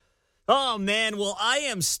Oh, man. Well, I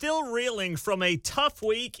am still reeling from a tough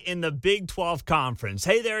week in the Big 12 Conference.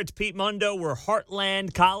 Hey there, it's Pete Mundo. We're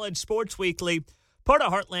Heartland College Sports Weekly, part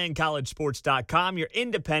of HeartlandCollegeSports.com, your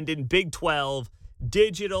independent Big 12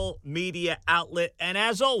 digital media outlet. And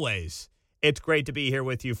as always, it's great to be here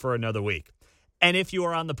with you for another week. And if you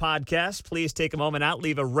are on the podcast, please take a moment out,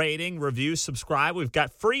 leave a rating, review, subscribe. We've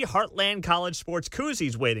got free Heartland College Sports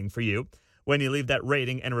koozies waiting for you when you leave that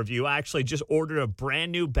rating and review. I actually just ordered a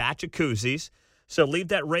brand new batch of koozies. So leave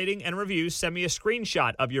that rating and review. Send me a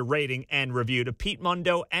screenshot of your rating and review to Pete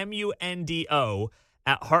Mundo, MUNDO,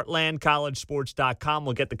 at HeartlandCollegeSports.com.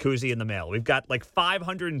 We'll get the koozie in the mail. We've got like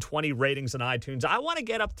 520 ratings on iTunes. I want to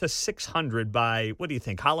get up to 600 by, what do you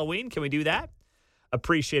think, Halloween? Can we do that?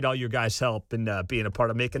 Appreciate all your guys' help in being a part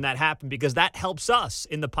of making that happen, because that helps us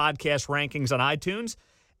in the podcast rankings on iTunes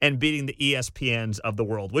and beating the ESPNs of the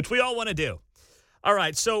world, which we all want to do. All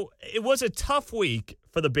right, so it was a tough week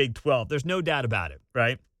for the Big 12. There's no doubt about it,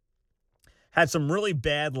 right? Had some really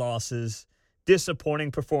bad losses, disappointing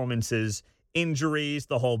performances, injuries,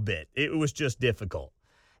 the whole bit. It was just difficult.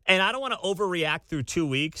 And I don't want to overreact through 2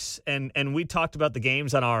 weeks, and we talked about the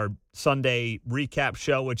games on our Sunday recap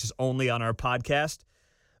show, which is only on our podcast.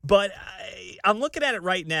 But I'm looking at it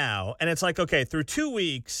right now, and it's like, okay, through 2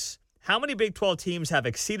 weeks, how many Big 12 teams have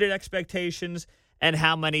exceeded expectations and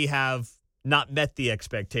how many have not met the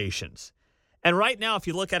expectations? And right now, if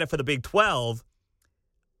you look at it for the Big 12,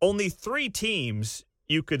 only 3 teams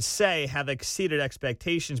you could say have exceeded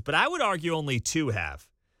expectations, but I would argue only 2 have.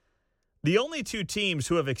 The only 2 teams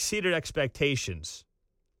who have exceeded expectations,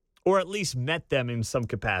 or at least met them in some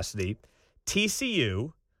capacity,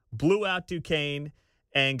 TCU, blew out Duquesne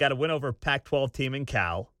and got a win over a Pac-12 team in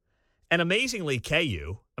Cal, and amazingly,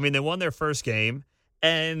 KU. I mean, they won their first game,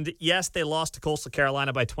 and yes, they lost to Coastal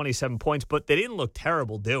Carolina by 27 points, but they didn't look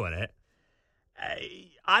terrible doing it.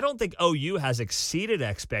 I don't think OU has exceeded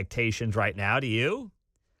expectations right now, do you?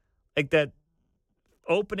 Like that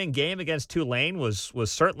opening game against Tulane was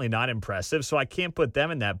certainly not impressive, so I can't put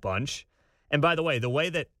them in that bunch. And by the way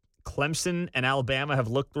that Clemson and Alabama have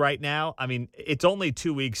looked right now, I mean, it's only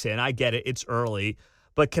 2 weeks in. I get it. It's early.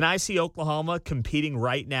 But can I see Oklahoma competing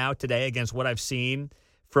right now today against what I've seen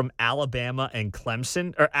from Alabama and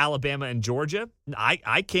Clemson, or Alabama and Georgia?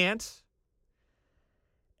 I can't.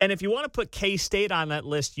 And if you want to put K-State on that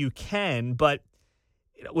list, you can, but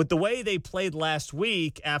with the way they played last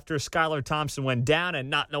week after Skylar Thompson went down and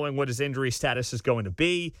not knowing what his injury status is going to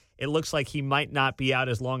be, it looks like he might not be out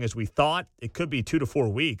as long as we thought. It could be 2 to 4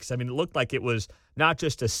 weeks. I mean, it looked like it was not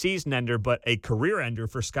just a season ender, but a career ender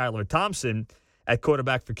for Skylar Thompson at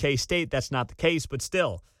quarterback for K-State. That's not the case, but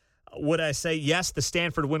still, would I say, yes, the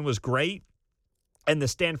Stanford win was great, and the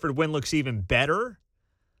Stanford win looks even better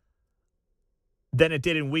than it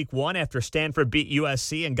did in week 1 after Stanford beat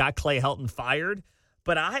USC and got Clay Helton fired?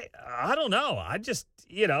 But I don't know. I just,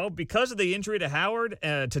 because of the injury to Howard,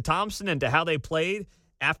 to Thompson, and to how they played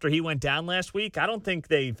after he went down last week, I don't think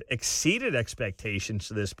they've exceeded expectations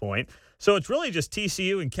to this point. So it's really just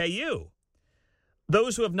TCU and KU.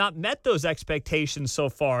 Those who have not met those expectations so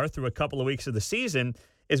far through a couple of weeks of the season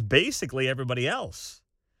is basically everybody else.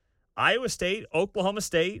 Iowa State, Oklahoma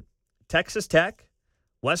State, Texas Tech,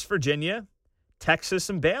 West Virginia, Texas,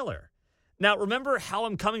 and Baylor. Now, remember how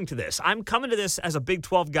I'm coming to this. I'm coming to this as a Big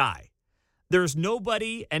 12 guy. There's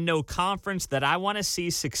nobody and no conference that I want to see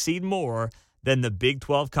succeed more than the Big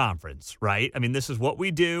 12 Conference, right? I mean, this is what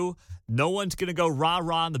we do. No one's going to go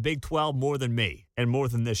rah-rah in the Big 12 more than me and more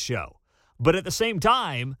than this show. But at the same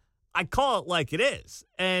time, I call it like it is.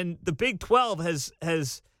 And the Big 12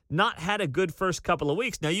 has not had a good first couple of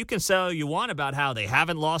weeks. Now, you can say all you want about how they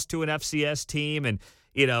haven't lost to an FCS team, and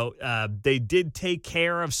they did take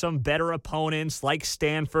care of some better opponents like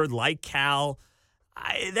Stanford, like Cal.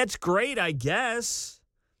 That's great, I guess.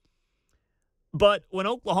 But when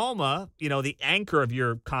Oklahoma, the anchor of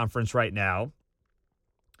your conference right now,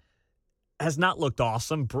 has not looked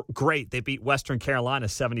awesome, great. They beat Western Carolina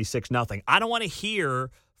 76-0. I don't want to hear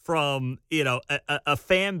from, a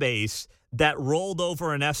fan base that rolled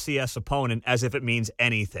over an FCS opponent as if it means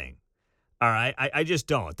anything. All right? I just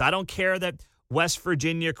don't. I don't care that West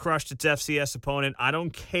Virginia crushed its FCS opponent. I don't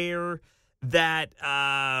care that,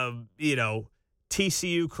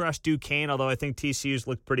 TCU crushed Duquesne, although I think TCU's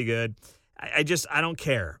looked pretty good. I don't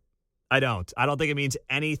care. I don't think it means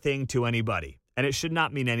anything to anybody, and it should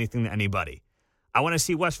not mean anything to anybody. I want to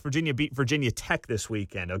see West Virginia beat Virginia Tech this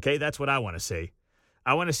weekend, okay? That's what I want to see.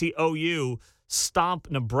 I want to see OU stomp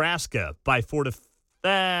Nebraska by 4+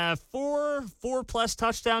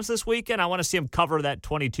 touchdowns this weekend. I want to see them cover that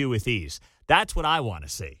 22 with ease. That's what I want to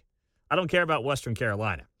see. I don't care about Western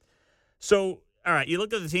Carolina. So all right, you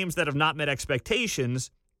look at the teams that have not met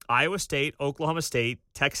expectations: Iowa State, Oklahoma State,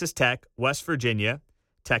 Texas Tech, West Virginia,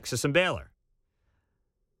 Texas, and Baylor.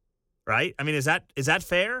 Right? I mean, is that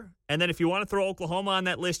fair? And then if you want to throw Oklahoma on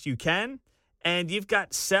that list, you can. And you've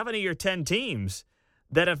got 7 of your 10 teams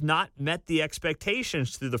that have not met the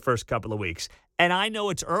expectations through the first couple of weeks. And I know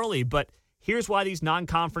it's early, but here's why these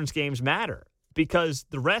non-conference games matter. Because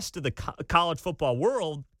the rest of the college football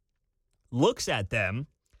world looks at them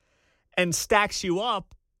and stacks you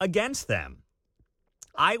up against them.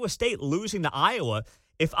 Iowa State losing to Iowa.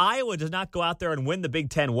 If Iowa does not go out there and win the Big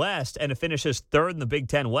Ten West and it finishes third in the Big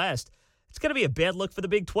Ten West, it's going to be a bad look for the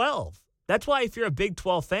Big 12. That's why if you're a Big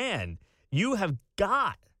 12 fan, you have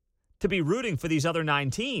got to be rooting for these other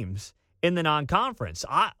 9 teams in the non-conference.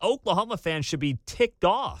 Oklahoma fans should be ticked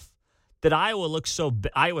off that Iowa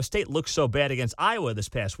State looks so bad against Iowa this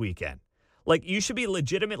past weekend. Like, you should be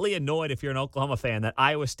legitimately annoyed if you're an Oklahoma fan that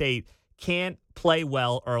Iowa State can't play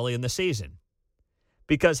well early in the season.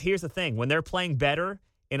 Because here's the thing, when they're playing better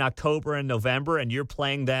in October and November and you're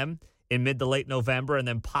playing them in mid to late November and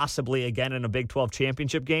then possibly again in a Big 12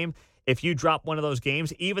 championship game, if you drop one of those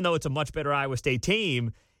games, even though it's a much better Iowa State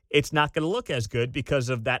team, it's not going to look as good because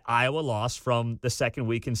of that Iowa loss from the second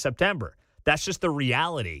week in September. That's just the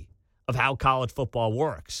reality of how college football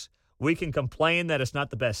works. We can complain that it's not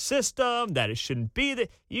the best system, that it shouldn't be that.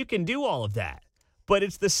 You can do all of that. But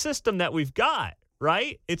it's the system that we've got,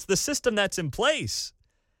 right? It's the system that's in place.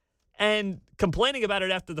 And complaining about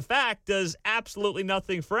it after the fact does absolutely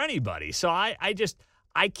nothing for anybody. So I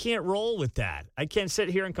can't roll with that. I can't sit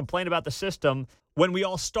here and complain about the system when we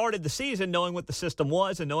all started the season knowing what the system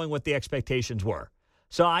was and knowing what the expectations were.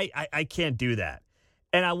 So I can't do that.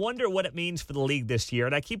 And I wonder what it means for the league this year.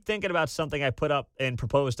 And I keep thinking about something I put up and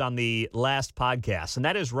proposed on the last podcast, and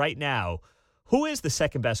that is right now, who is the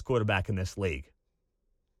second best quarterback in this league?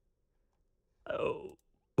 Oh,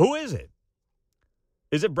 who is it?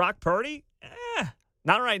 Is it Brock Purdy?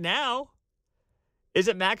 Not right now. Is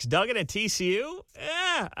it Max Duggan at TCU?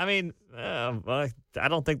 I mean, I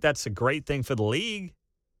don't think that's a great thing for the league.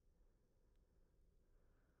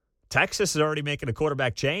 Texas is already making a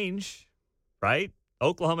quarterback change, right?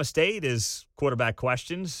 Oklahoma State is quarterback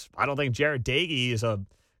questions. I don't think Jared Dagey is a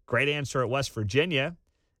great answer at West Virginia.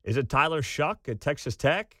 Is it Tyler Shuck at Texas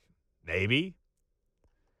Tech? Maybe.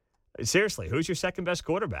 Seriously, who's your second best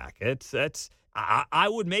quarterback? I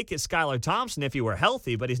would make it Skylar Thompson if he were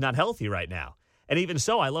healthy, but he's not healthy right now. And even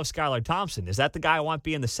so, I love Skylar Thompson. Is that the guy I want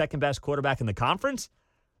being the second best quarterback in the conference?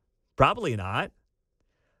 Probably not.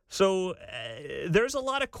 So there's a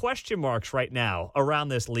lot of question marks right now around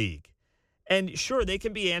this league. And sure, they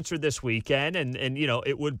can be answered this weekend. And you know,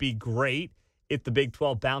 it would be great if the Big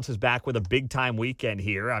 12 bounces back with a big-time weekend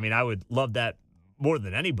here. I mean, I would love that more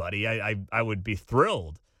than anybody. I would be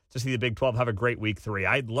thrilled to see the Big 12 have a great week 3.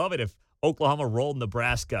 I'd love it if Oklahoma rolled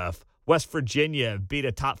Nebraska, if West Virginia beat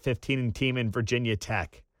a top 15 team in Virginia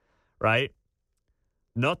Tech, right?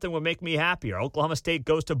 Nothing would make me happier. Oklahoma State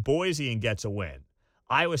goes to Boise and gets a win.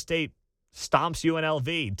 Iowa State stomps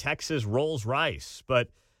UNLV. Texas rolls Rice. But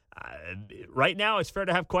right now, it's fair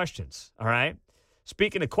to have questions, all right?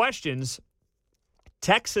 Speaking of questions,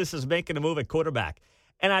 Texas is making a move at quarterback.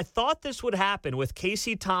 And I thought this would happen with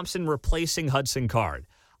Casey Thompson replacing Hudson Card.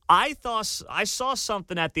 I saw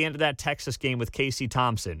something at the end of that Texas game with Casey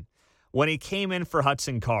Thompson when he came in for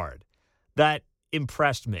Hudson Card that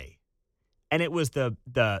impressed me. And it was the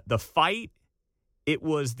fight. It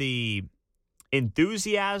was the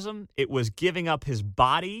enthusiasm. It was giving up his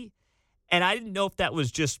body. And I didn't know if that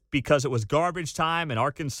was just because it was garbage time and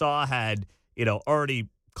Arkansas had, already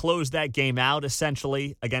closed that game out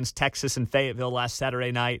essentially against Texas in Fayetteville last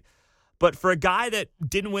Saturday night. But for a guy that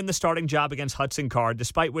didn't win the starting job against Hudson Card,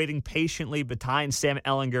 despite waiting patiently behind Sam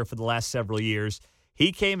Ehlinger for the last several years,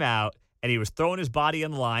 he came out and he was throwing his body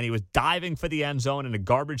on the line. He was diving for the end zone in a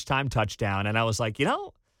garbage time touchdown. And I was like,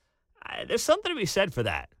 there's something to be said for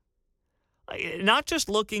that. Not just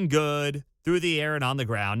looking good through the air and on the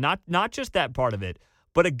ground, not just that part of it,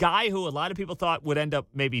 but a guy who a lot of people thought would end up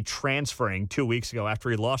maybe transferring 2 weeks ago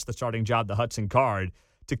after he lost the starting job to Hudson Card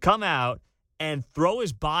to come out and throw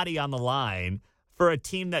his body on the line for a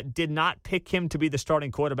team that did not pick him to be the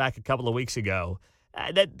starting quarterback a couple of weeks ago.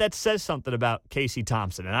 That says something about Casey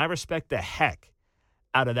Thompson, and I respect the heck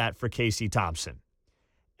out of that for Casey Thompson.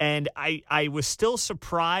 And I was still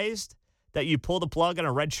surprised that you pull the plug on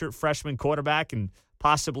a redshirt freshman quarterback and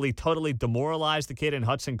possibly totally demoralize the kid in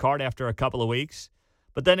Hudson Card after a couple of weeks.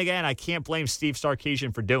 But then again, I can't blame Steve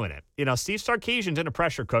Sarkisian for doing it. Steve Sarkisian's in a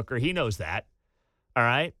pressure cooker. He knows that. All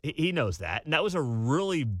right? He knows that. And that was a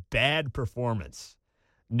really bad performance.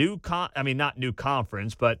 Not new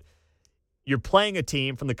conference, but you're playing a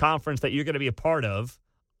team from the conference that you're going to be a part of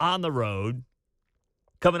on the road,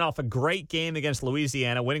 coming off a great game against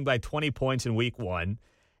Louisiana, winning by 20 points in week 1,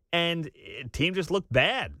 and the team just looked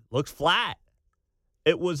bad, looked flat.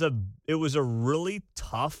 It was a really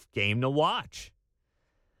tough game to watch.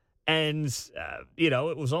 And,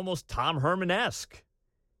 it was almost Tom Herman-esque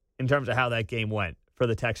in terms of how that game went for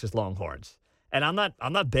the Texas Longhorns. And I'm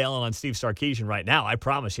not bailing on Steve Sarkisian right now. I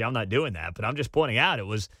promise you I'm not doing that. But I'm just pointing out it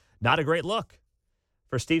was not a great look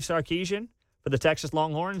for Steve Sarkisian, for the Texas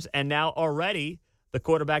Longhorns. And now already the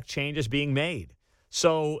quarterback change is being made.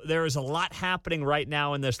 So there is a lot happening right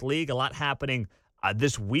now in this league, a lot happening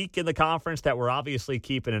this week in the conference that we're obviously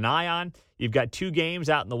keeping an eye on. You've got 2 games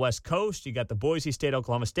out in the West Coast. You got the Boise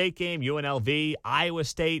State-Oklahoma State game, UNLV, Iowa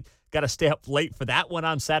State. Got to stay up late for that one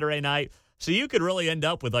on Saturday night. So you could really end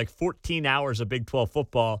up with like 14 hours of Big 12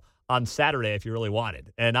 football on Saturday if you really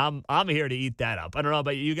wanted. And I'm here to eat that up. I don't know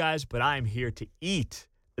about you guys, but I'm here to eat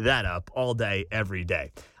that up all day, every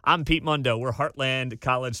day. I'm Pete Mundo. We're Heartland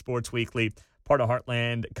College Sports Weekly, part of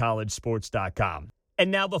HeartlandCollegeSports.com. And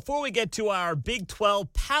now, before we get to our Big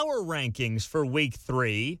 12 power rankings for Week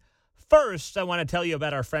 3, first, I want to tell you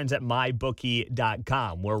about our friends at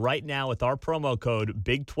MyBookie.com, where right now with our promo code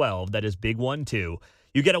BIG12, that is Big12,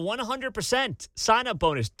 you get a 100% sign-up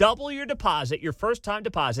bonus. Double your deposit, your first-time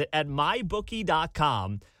deposit, at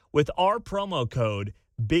MyBookie.com with our promo code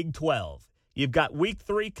BIG12. You've got Week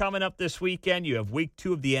 3 coming up this weekend. You have Week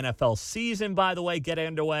 2 of the NFL season, by the way, getting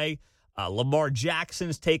underway. Lamar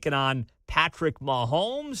Jackson's taking on Patrick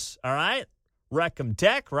Mahomes, all right? Wreck-'em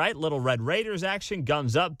Tech, right? Little Red Raiders action.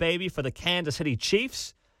 Guns up, baby, for the Kansas City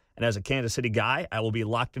Chiefs. And as a Kansas City guy, I will be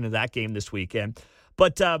locked into that game this weekend.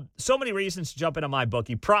 But so many reasons to jump into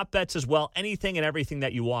MyBookie. Prop bets as well. Anything and everything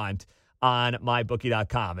that you want on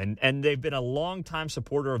MyBookie.com. And they've been a long-time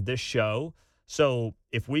supporter of this show. So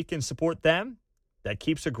if we can support them, that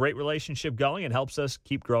keeps a great relationship going and helps us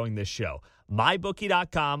keep growing this show.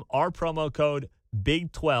 MyBookie.com, our promo code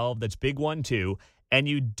BIG12, that's Big12, and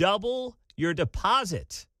you double your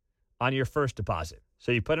deposit on your first deposit.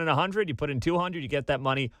 So you put in 100, you put in 200, you get that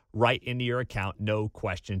money right into your account, no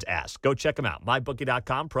questions asked. Go check them out.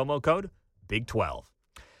 MyBookie.com, promo code BIG12.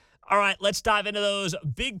 All right, let's dive into those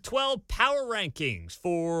Big 12 power rankings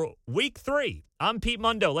for Week 3. I'm Pete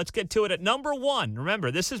Mundo. Let's get to it at number 1.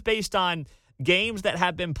 Remember, this is based on games that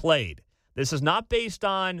have been played. This is not based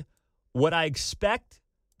on what I expect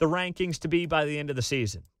the rankings to be by the end of the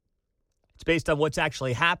season. It's based on what's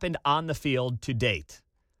actually happened on the field to date.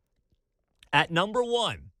 At number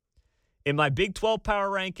 1, in my Big 12 power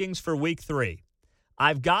rankings for Week 3,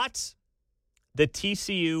 I've got the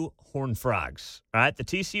TCU Horned Frogs. All right, the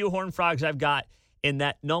TCU Horned Frogs I've got in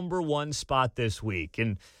that number 1 spot this week.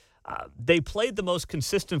 And they played the most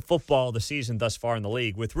consistent football of the season thus far in the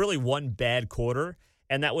league with really one bad quarter,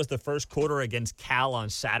 and that was the first quarter against Cal on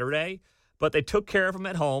Saturday. But they took care of them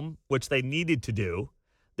at home, which they needed to do.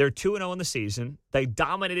 They're 2-0 in the season. They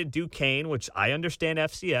dominated Duquesne, which I understand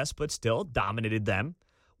FCS, but still dominated them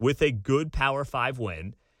with a good Power 5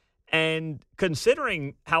 win. And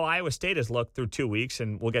considering how Iowa State has looked through 2 weeks,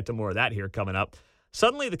 and we'll get to more of that here coming up,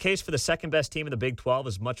 suddenly the case for the second-best team in the Big 12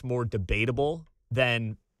 is much more debatable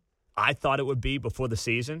than I thought it would be before the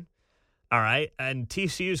season. All right? And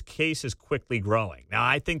TCU's case is quickly growing. Now,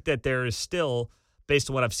 I think that there is still, based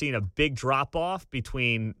on what I've seen, a big drop-off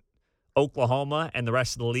between Oklahoma and the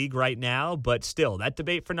rest of the league right now, but still, that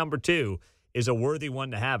debate for number 2 is a worthy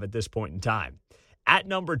one to have at this point in time. At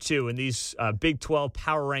number 2 in these Big 12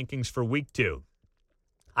 power rankings for Week 2,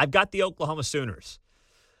 I've got the Oklahoma Sooners.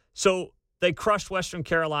 So they crushed Western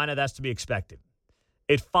Carolina. That's to be expected.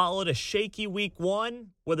 It followed a shaky Week 1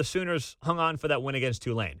 where the Sooners hung on for that win against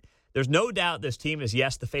Tulane. There's no doubt this team is,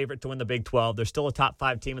 yes, the favorite to win the Big 12. They're still a top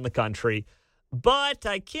 5 team in the country. But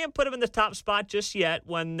I can't put them in the top spot just yet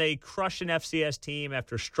when they crush an FCS team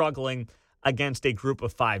after struggling against a group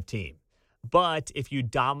of 5 team. But if you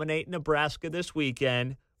dominate Nebraska this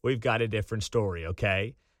weekend, we've got a different story,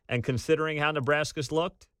 okay? And considering how Nebraska's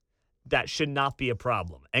looked, that should not be a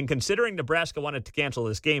problem. And considering Nebraska wanted to cancel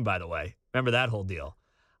this game, by the way, remember that whole deal.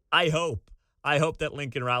 I hope that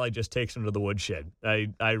Lincoln Riley just takes them to the woodshed.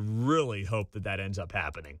 I really hope that ends up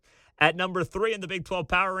happening. At number 3 in the Big 12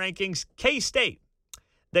 power rankings, K-State.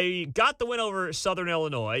 They got the win over Southern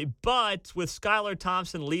Illinois, but with Skylar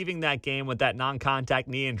Thompson leaving that game with that non-contact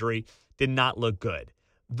knee injury, did not look good.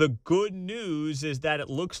 The good news is that it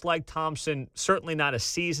looks like Thompson, certainly not a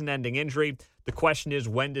season-ending injury. The question is,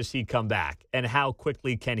 when does he come back, and how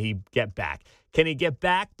quickly can he get back? Can he get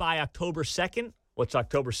back by October 2nd? What's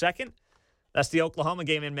October 2nd? That's the Oklahoma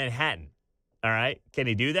game in Manhattan. All right? Can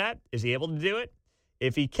he do that? Is he able to do it?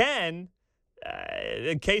 If he can,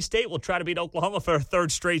 K-State will try to beat Oklahoma for a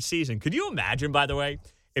third straight season. Could you imagine, by the way,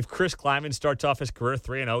 if Chris Klieman starts off his career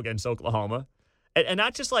 3-0 against Oklahoma? And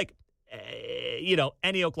not just like,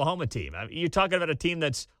 any Oklahoma team. I mean, you're talking about a team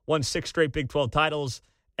that's won 6 straight Big 12 titles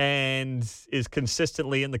and is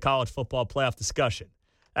consistently in the college football playoff discussion.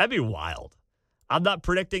 That'd be wild. I'm not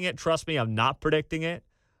predicting it. Trust me, I'm not predicting it.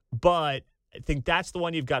 But I think that's the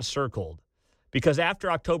one you've got circled. Because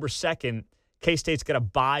after October 2nd, K-State's got to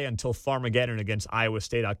bye until Farmageddon against Iowa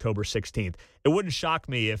State October 16th. It wouldn't shock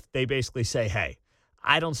me if they basically say, hey,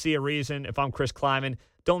 I don't see a reason, if I'm Chris Klieman,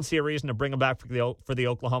 don't see a reason to bring him back for the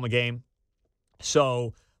Oklahoma game.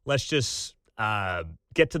 So let's just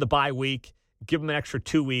get to the bye week, give him an extra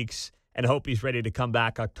 2 weeks, and hope he's ready to come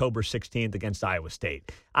back October 16th against Iowa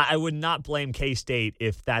State. I would not blame K-State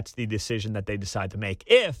if that's the decision that they decide to make,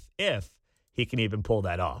 if he can even pull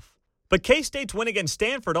that off. But K-State's win against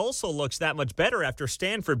Stanford also looks that much better after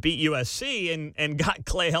Stanford beat USC and got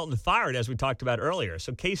Clay Helton fired, as we talked about earlier.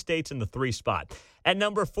 So K-State's in the 3 spot. At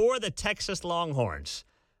number 4, the Texas Longhorns.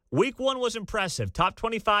 Week 1 was impressive. Top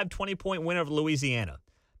 25, 20-point win over Louisiana.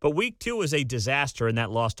 But Week 2 was a disaster in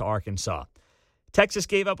that loss to Arkansas. Texas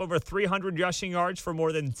gave up over 300 rushing yards for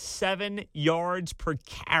more than 7 yards per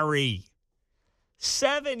carry.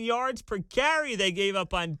 7 yards per carry they gave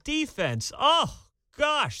up on defense. Oh,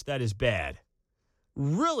 gosh, that is bad.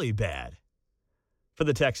 Really bad for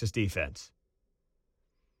the Texas defense.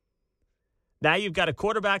 Now you've got a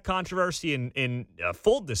quarterback controversy in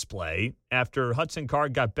full display after Hudson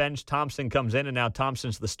Card got benched. Thompson comes in, and now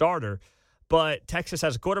Thompson's the starter. But Texas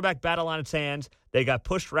has a quarterback battle on its hands. They got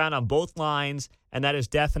pushed around on both lines, and that is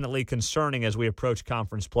definitely concerning as we approach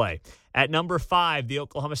conference play. At number 5, the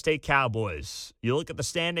Oklahoma State Cowboys. You look at the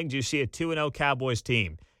standings, you see a 2-0 Cowboys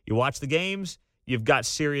team. You watch the games, you've got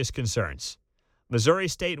serious concerns. Missouri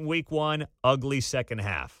State in Week 1, ugly second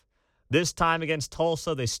half. This time against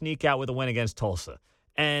Tulsa, they sneak out with a win against Tulsa.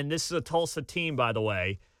 And this is a Tulsa team, by the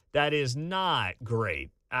way, that is not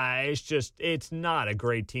great. It's not a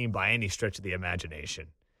great team by any stretch of the imagination.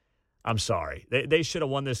 I'm sorry. They should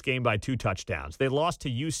have won this game by 2 touchdowns. They lost to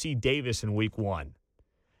UC Davis in Week 1.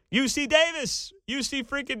 UC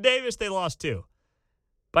freaking Davis, they lost to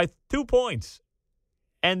by 2 points.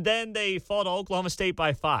 And then they fall to Oklahoma State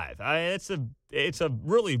by 5. I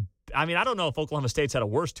don't know if Oklahoma State's had a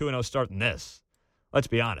worse 2-0 start than this. Let's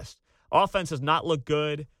be honest. Offense does not look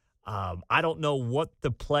good. I don't know what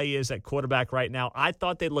the play is at quarterback right now. I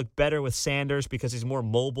thought they'd look better with Sanders because he's more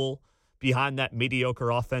mobile behind that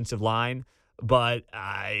mediocre offensive line. But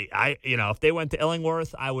if they went to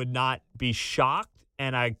Illingworth, I would not be shocked,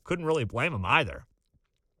 and I couldn't really blame them either.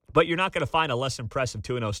 But you're not going to find a less impressive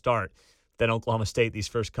 2-0 start than Oklahoma State these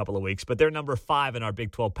first couple of weeks. But they're number 5 in our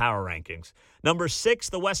Big 12 power rankings. Number 6,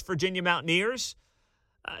 the West Virginia Mountaineers.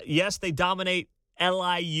 Yes, they dominate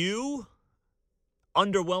LIU.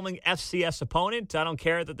 Underwhelming FCS opponent. I don't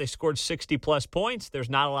care that they scored 60-plus points. There's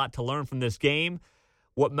not a lot to learn from this game.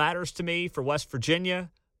 What matters to me for West Virginia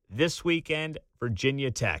this weekend, Virginia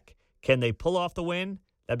Tech. Can they pull off the win?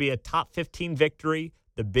 That'd be a top 15 victory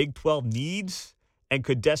the Big 12 needs and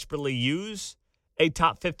could desperately use a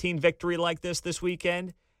top 15 victory like this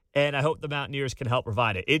weekend. And I hope the Mountaineers can help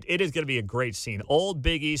provide it. It is going to be a great scene. Old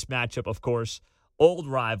Big East matchup, of course. Old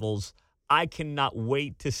rivals. I cannot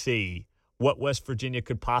wait to see what West Virginia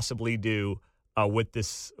could possibly do with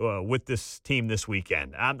this team this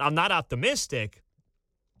weekend. I'm not optimistic.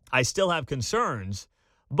 I still have concerns,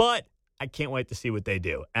 but I can't wait to see what they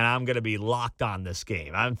do. And I'm going to be locked on this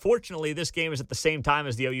game. Unfortunately, this game is at the same time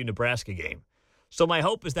as the OU-Nebraska game. So my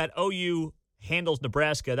hope is that OU handles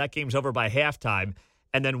Nebraska. That game's over by halftime.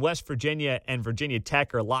 And then West Virginia and Virginia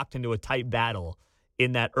Tech are locked into a tight battle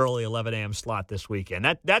in that early 11 a.m. slot this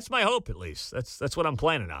weekend. That's my hope, at least. That's what I'm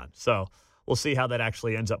planning on. So we'll see how that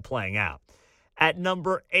actually ends up playing out. At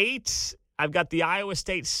number 8, I've got the Iowa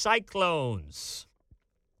State Cyclones.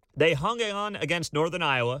 They hung on against Northern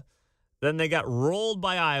Iowa. Then they got rolled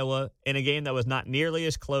by Iowa in a game that was not nearly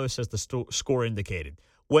as close as the score indicated.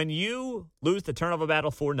 When you lose the turnover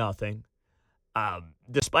battle 4-0,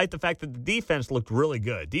 despite the fact that the defense looked really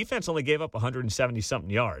good, defense only gave up 170-something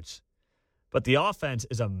yards. But the offense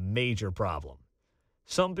is a major problem.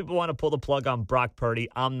 Some people want to pull the plug on Brock Purdy.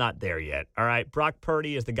 I'm not there yet, all right? Brock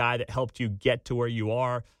Purdy is the guy that helped you get to where you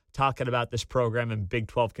are, talking about this program in Big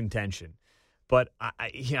 12 contention. But,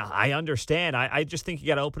 I understand. I just think you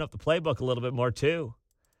got to open up the playbook a little bit more, too.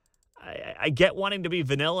 I get wanting to be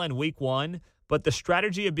vanilla in Week 1, but the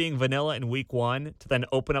strategy of being vanilla in Week 1 to then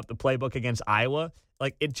open up the playbook against Iowa,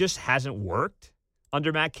 it just hasn't worked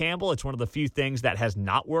under Matt Campbell. It's one of the few things that has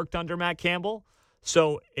not worked under Matt Campbell.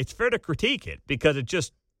 So it's fair to critique it because it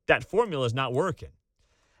just that formula is not working.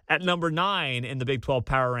 At number 9 in the Big 12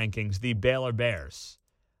 power rankings, the Baylor Bears.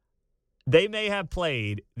 They may have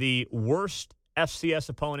played the worst FCS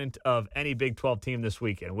opponent of any Big 12 team this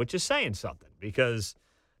weekend, which is saying something because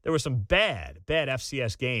there were some bad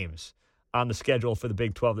FCS games on the schedule for the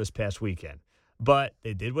Big 12 this past weekend. But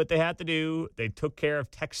they did what they had to do. They took care of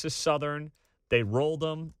Texas Southern. They rolled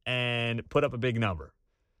them and put up a big number,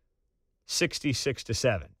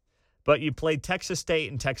 66-7. But you played Texas State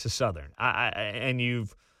and Texas Southern, and you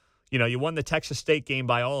won the Texas State game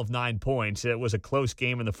by all of 9 points. It was a close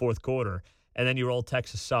game in the fourth quarter, and then you rolled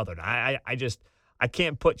Texas Southern. I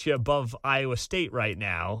can't put you above Iowa State right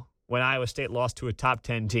now when Iowa State lost to a top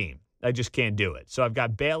 10 team. I just can't do it. So I've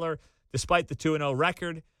got Baylor, despite the 2-0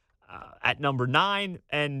 record, at number 9.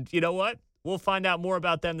 And you know what? We'll find out more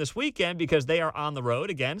about them this weekend because they are on the road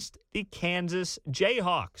against the Kansas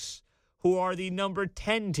Jayhawks, who are the number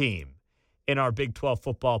 10 team in our Big 12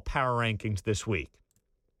 football power rankings this week.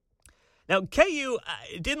 Now, KU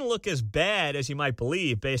didn't look as bad as you might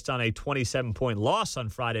believe based on a 27-point loss on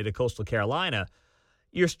Friday to Coastal Carolina.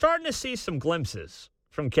 You're starting to see some glimpses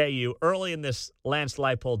from KU early in this Lance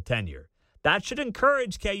Leipold tenure. That should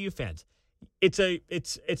encourage KU fans. It's a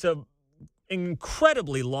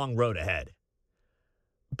incredibly long road ahead,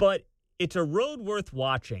 but it's a road worth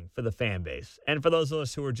watching for the fan base and for those of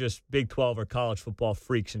us who are just Big 12 or college football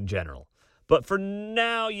freaks in general. But for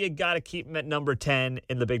now, you got to keep them at number 10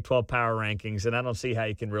 in the Big 12 power rankings, and I don't see how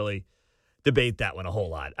you can really debate that one a whole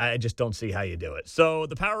lot. I just don't see how you do it. So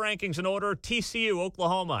the power rankings in order: TCU,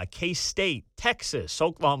 Oklahoma, K-State, Texas,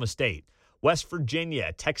 Oklahoma State, West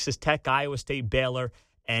Virginia, Texas Tech, Iowa State, Baylor,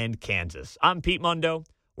 and Kansas. I'm Pete Mundo.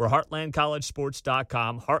 We're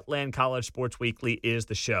HeartlandCollegeSports.com. Heartland College Sports Weekly is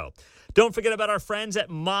the show. Don't forget about our friends at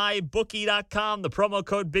MyBookie.com. The promo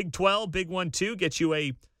code BIG12, BIG12, gets you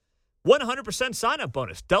a 100% sign-up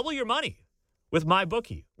bonus. Double your money with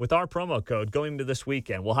MyBookie with our promo code going into this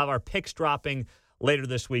weekend. We'll have our picks dropping later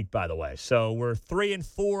this week, by the way. So we're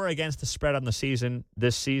 3-4 against the spread on the season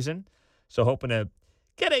this season. So hoping to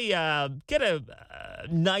get a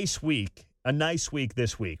nice week. A nice week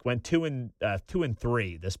this week. Went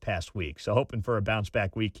 2-3 this past week. So hoping for a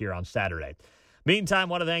bounce-back week here on Saturday. Meantime, I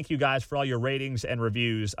want to thank you guys for all your ratings and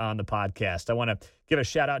reviews on the podcast. I want to give a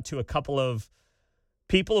shout-out to a couple of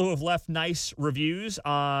people who have left nice reviews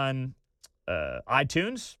on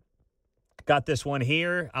iTunes. Got this one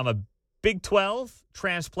here. I'm a Big 12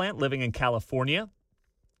 transplant living in California.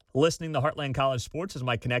 Listening to Heartland College Sports is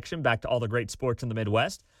my connection back to all the great sports in the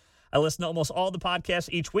Midwest. I listen to almost all the podcasts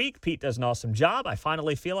each week. Pete does an awesome job. I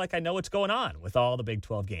finally feel like I know what's going on with all the Big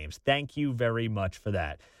 12 games. Thank you very much for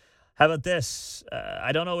that. How about this?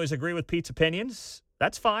 I don't always agree with Pete's opinions.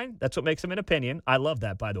 That's fine. That's what makes him an opinion. I love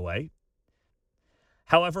that, by the way.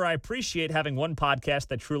 However, I appreciate having one podcast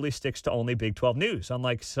that truly sticks to only Big 12 news,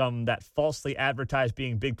 unlike some that falsely advertise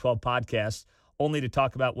being Big 12 podcasts only to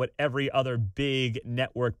talk about what every other big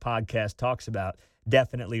network podcast talks about.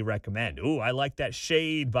 Definitely recommend. Ooh, I like that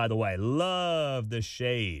shade, by the way. Love the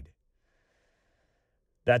shade.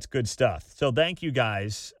 That's good stuff. So thank you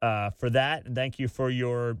guys for that, and thank you for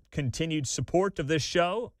your continued support of this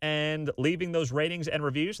show and leaving those ratings and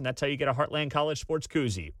reviews, and that's how you get a Heartland College Sports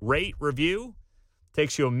koozie. Rate, review,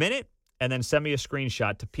 takes you a minute, and then send me a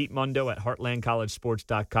screenshot to Pete Mundo at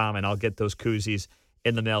HeartlandCollegeSports.com, and I'll get those koozies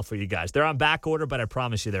in the mail for you guys. They're on back order, but I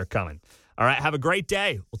promise you they're coming. All right, have a great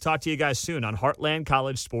day. We'll talk to you guys soon on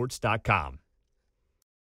HeartlandCollegeSports.com.